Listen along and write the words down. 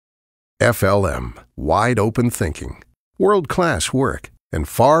FLM, wide open thinking, world-class work, and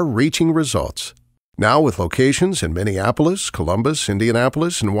far-reaching results. Now with locations in Minneapolis, Columbus,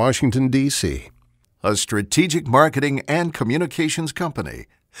 Indianapolis, and Washington, D.C. A strategic marketing and communications company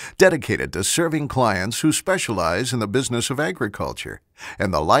dedicated to serving clients who specialize in the business of agriculture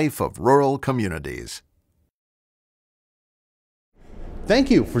and the life of rural communities.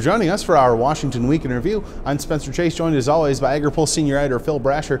 Thank you for joining us for our Washington Week in Review. I'm Spencer Chase, joined as always by Agri-Pulse senior editor Phil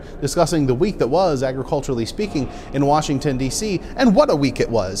Brasher, discussing the week that was, agriculturally speaking, in Washington, D.C. And what a week it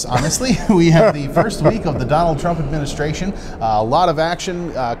was, honestly. We have the first week of the Donald Trump administration. A lot of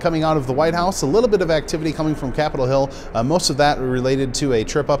action coming out of the White House, a little bit of activity coming from Capitol Hill. Most of that related to a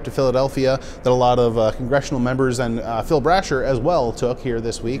trip up to Philadelphia that a lot of congressional members and Phil Brasher as well took here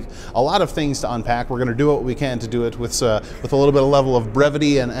this week. A lot of things to unpack. We're going to do what we can to do it with a little bit of level of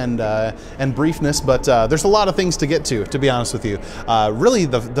brevity and briefness, but there's a lot of things to get to be honest with you. Really,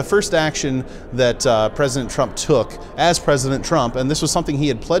 the first action that President Trump took as President Trump, and this was something he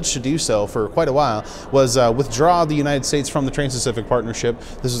had pledged to do so for quite a while, was withdraw the United States from the Trans-Pacific Partnership.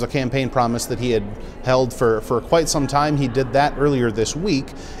 This was a campaign promise that he had held for quite some time. He did that earlier this week,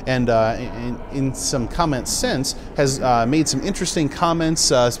 and in some comments since, has made some interesting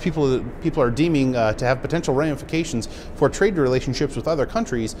comments. People are deeming to have potential ramifications for trade relationships with other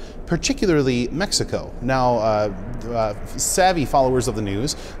countries, particularly Mexico. Now, savvy followers of the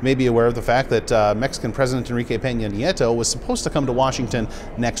news may be aware of the fact that Mexican President Enrique Peña Nieto was supposed to come to Washington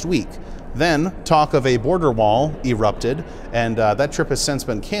next week. Then, talk of a border wall erupted, and that trip has since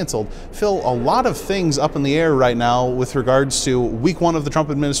been canceled. Phil, a lot of things up in the air right now with regards to week one of the Trump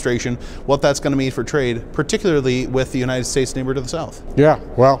administration, what that's going to mean for trade, particularly with the United States neighbor to the south. Yeah,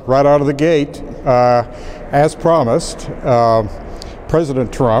 well, right out of the gate, as promised,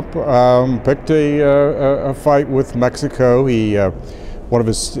 President Trump picked a fight with Mexico.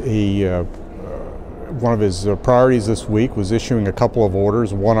 One of his priorities this week was issuing a couple of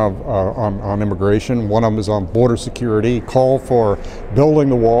orders, one on immigration, one of them is on border security. He called for building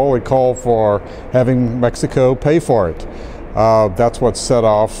the wall, he called for having Mexico pay for it. That's what set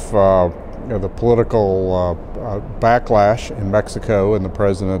off the political backlash in Mexico, and the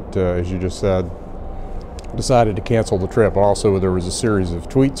president, as you just said, decided to cancel the trip. Also, there was a series of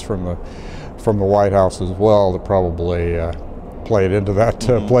tweets from the White House as well that probably played into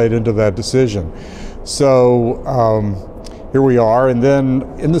that decision. So here we are, and then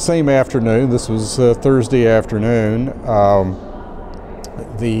in the same afternoon, this was Thursday afternoon,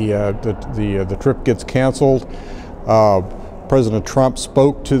 the trip gets canceled. President Trump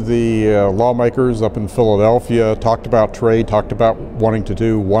spoke to the lawmakers up in Philadelphia, talked about trade, talked about wanting to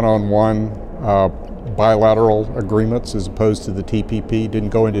do one-on-one bilateral agreements as opposed to the TPP. Didn't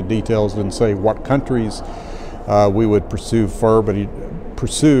go into details, didn't say what countries we would pursue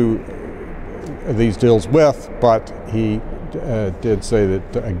these deals with, but he did say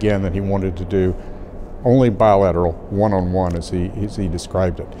that again that he wanted to do only bilateral, one-on-one, as he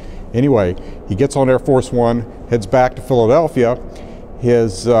described it. Anyway, he gets on Air Force One, heads back to Philadelphia.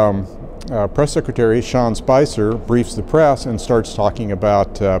 His press secretary, Sean Spicer, briefs the press and starts talking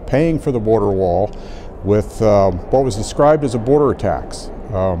about paying for the border wall with what was described as a border tax.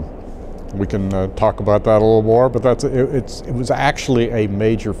 We can talk about that a little more, but it was actually a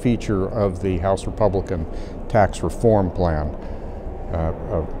major feature of the House Republican tax reform plan.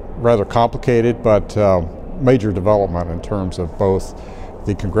 Rather complicated, but major development in terms of both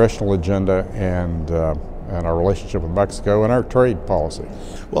the congressional agenda and our relationship with Mexico and our trade policy.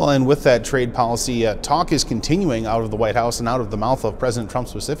 Well, and with that trade policy, talk is continuing out of the White House and out of the mouth of President Trump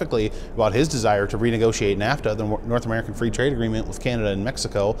specifically about his desire to renegotiate NAFTA, the North American Free Trade Agreement with Canada and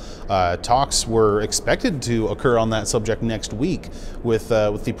Mexico. Talks were expected to occur on that subject next week with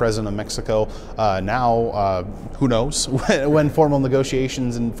the President of Mexico. Now, who knows when formal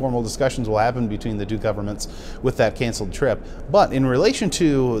negotiations and formal discussions will happen between the two governments with that canceled trip. But in relation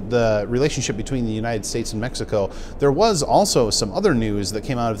to the relationship between the United States and Mexico, there was also some other news that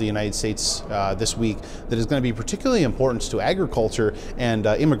came out of the United States this week that is going to be particularly important to agriculture and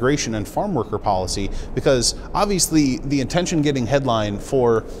immigration and farm worker policy, because obviously the attention getting headline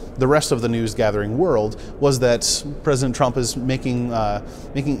for the rest of the news gathering world was that President Trump is making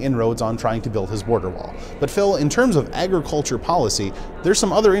inroads on trying to build his border wall. But Phil, in terms of agriculture policy, there's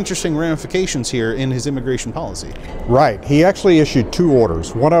some other interesting ramifications here in his immigration policy. Right. He actually issued two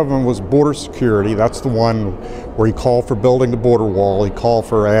orders. One of them was border security. That's the one where he called for building the border wall. He called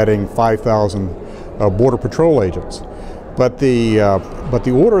for adding 5,000 border patrol agents. But the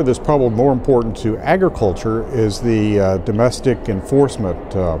order that's probably more important to agriculture is the domestic enforcement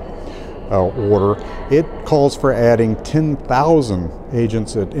order. It calls for adding 10,000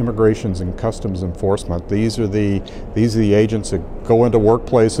 agents at Immigrations and Customs Enforcement. These are the agents that go into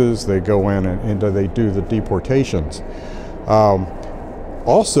workplaces, they go in and they do the deportations.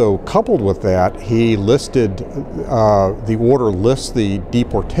 Also, coupled with that, he listed, the order lists the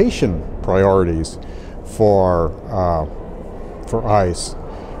deportation priorities for ICE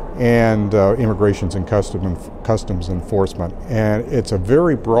and Immigrations and Customs Enforcement. And it's a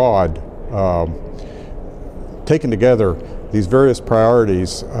very broad, taken together, these various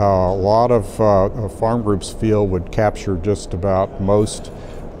priorities, a lot of farm groups feel would capture just about most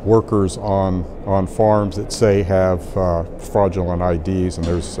workers on farms that say have fraudulent IDs, and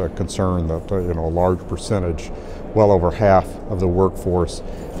there's a concern that a large percentage, well over half of the workforce,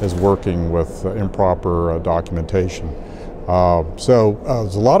 is working with improper documentation. So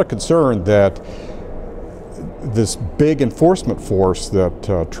there's a lot of concern that this big enforcement force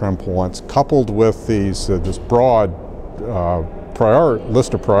that Trump wants, coupled with these this broad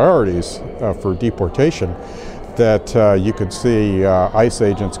list of priorities for deportation, that you could see ICE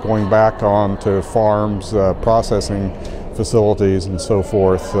agents going back onto farms, processing facilities and so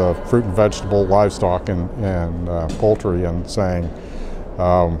forth, fruit and vegetable, livestock and poultry, and saying,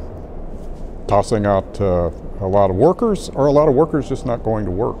 tossing out a lot of workers, or a lot of workers just not going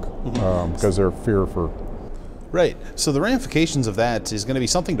to work because they're fear for. Right. So the ramifications of that is going to be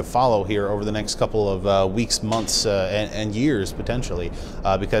something to follow here over the next couple of weeks, months, and years potentially,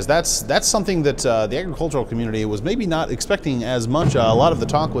 because that's something that the agricultural community was maybe not expecting as much. A lot of the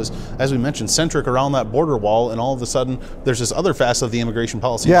talk was, as we mentioned, centric around that border wall, and all of a sudden there's this other facet of the immigration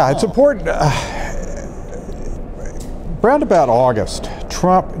policy. Yeah, it's important. Around about August,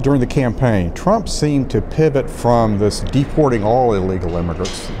 Trump, during the campaign, Trump seemed to pivot from this deporting all illegal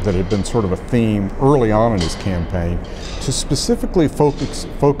immigrants that had been sort of a theme early on in his campaign, to specifically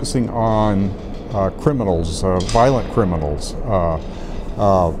focusing on criminals, violent criminals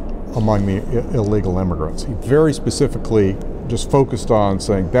among the illegal immigrants. He very specifically just focused on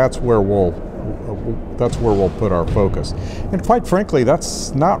saying that's where we'll put our focus. And quite frankly,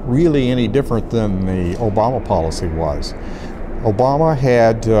 that's not really any different than the Obama policy was. Obama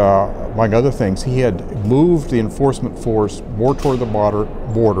had, among other things, he had moved the enforcement force more toward the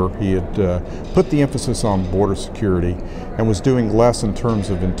border. He had put the emphasis on border security and was doing less in terms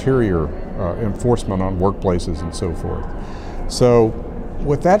of interior enforcement on workplaces and so forth. So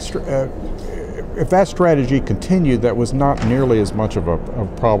with that, if that strategy continued, that was not nearly as much of a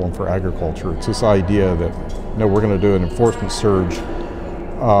problem for agriculture. It's this idea that, no, we're going to do an enforcement surge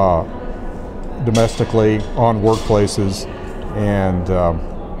domestically on workplaces and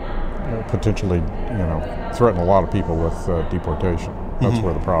potentially, threaten a lot of people with deportation. That's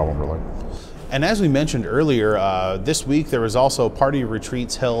where the problem really. And as we mentioned earlier, this week there was also party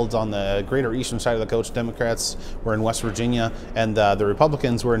retreats held on the greater eastern side of the coast. Democrats were in West Virginia, and the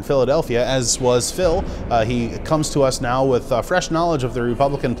Republicans were in Philadelphia, as was Phil. He comes to us now with fresh knowledge of the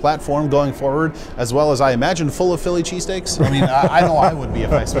Republican platform going forward, as well as, I imagine, full of Philly cheesesteaks. I mean, I know I would be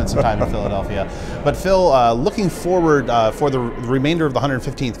if I spent some time in Philadelphia. But Phil, looking forward for the remainder of the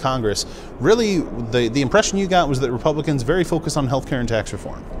 115th Congress, really the impression you got was that Republicans very focused on health care and tax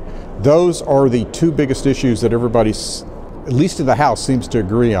reform. Those are the two biggest issues that everybody, at least in the House, seems to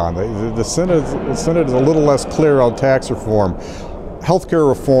agree on. The Senate is a little less clear on tax reform. Healthcare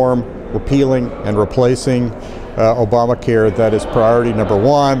reform, repealing and replacing Obamacare, that is priority number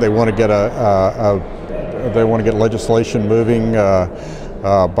one. They want to get they want to get legislation moving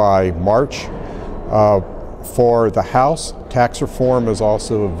by March. For the House, tax reform is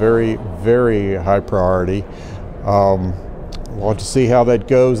also a very, very high priority. We'll have to see how that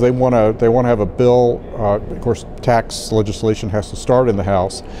goes. They want to have a bill. Of course, tax legislation has to start in the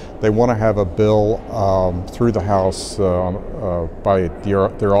House. They want to have a bill through the House by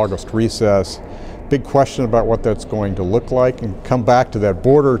their August recess. Big question about what that's going to look like, and come back to that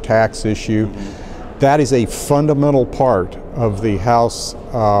border tax issue. That is a fundamental part of the House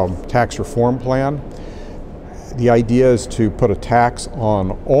tax reform plan. The idea is to put a tax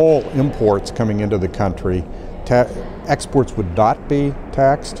on all imports coming into the country. Exports would not be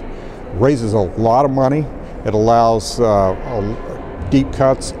taxed. Raises a lot of money. It allows deep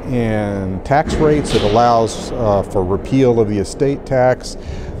cuts in tax rates. It allows for repeal of the estate tax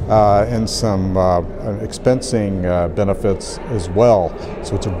and some expensing benefits as well.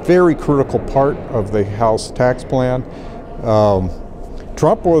 So it's a very critical part of the House tax plan.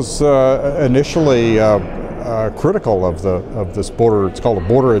 Trump was initially critical of this border. It's called a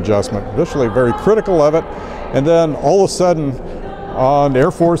border adjustment. Initially very critical of it. And then all of a sudden, on Air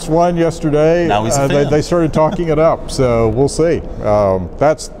Force One yesterday. Now he's a fan. They started talking it up, so we'll see.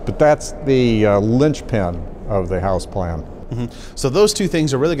 That's the linchpin of the House plan. So those two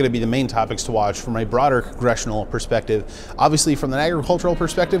things are really going to be the main topics to watch from a broader congressional perspective. Obviously, from an agricultural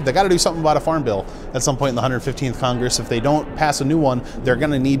perspective, they got to do something about a farm bill at some point in the 115th Congress. If they don't pass a new one, they're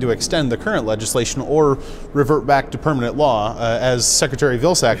going to need to extend the current legislation or revert back to permanent law. As Secretary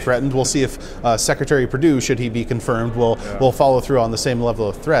Vilsack threatened, we'll see if Secretary Perdue, should he be confirmed, will follow through on the same level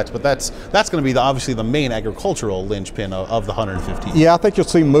of threat. But that's going to be obviously the main agricultural linchpin of the 115th. Yeah, I think you'll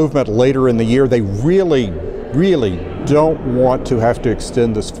see movement later in the year. They really don't want to have to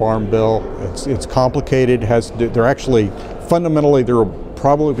extend this farm bill. It's complicated. They're actually fundamentally there will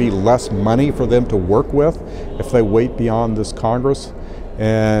probably be less money for them to work with if they wait beyond this Congress,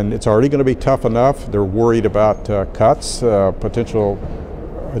 and it's already going to be tough enough. They're worried about cuts, potential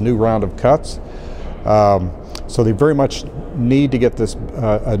a new round of cuts. So they very much need to get this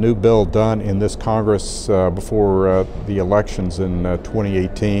a new bill done in this Congress before the elections in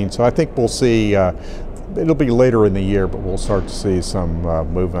 2018. So I think we'll see. It'll be later in the year, but we'll start to see some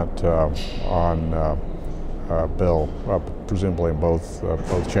movement on bill, presumably in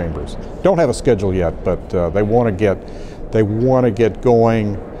both chambers. Don't have a schedule yet, but they want to get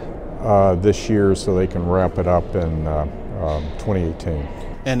going this year so they can wrap it up in 2018.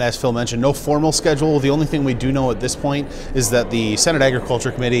 And as Phil mentioned, no formal schedule. The only thing we do know at this point is that the Senate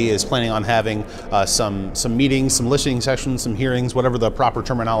Agriculture Committee is planning on having some meetings, some listening sessions, some hearings, whatever the proper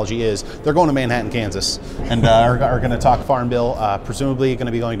terminology is. They're going to Manhattan, Kansas, and are going to talk Farm Bill, presumably going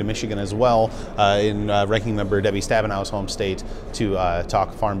to be going to Michigan as well, in Ranking Member Debbie Stabenow's home state, to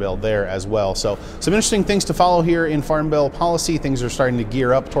talk Farm Bill there as well. So some interesting things to follow here in Farm Bill policy. Things are starting to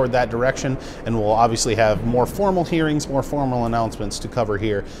gear up toward that direction, and we'll obviously have more formal hearings, more formal announcements to cover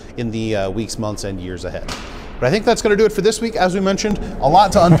here in the weeks, months, and years ahead. But I think that's going to do it for this week. As we mentioned, a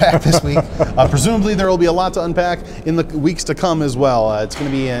lot to unpack this week. Presumably there will be a lot to unpack in the weeks to come as well. It's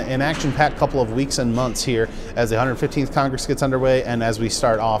going to be an action-packed couple of weeks and months here as the 115th Congress gets underway and as we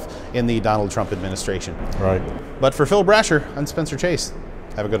start off in the Donald Trump administration. Right. But for Phil Brasher, I'm Spencer Chase.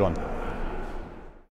 Have a good one.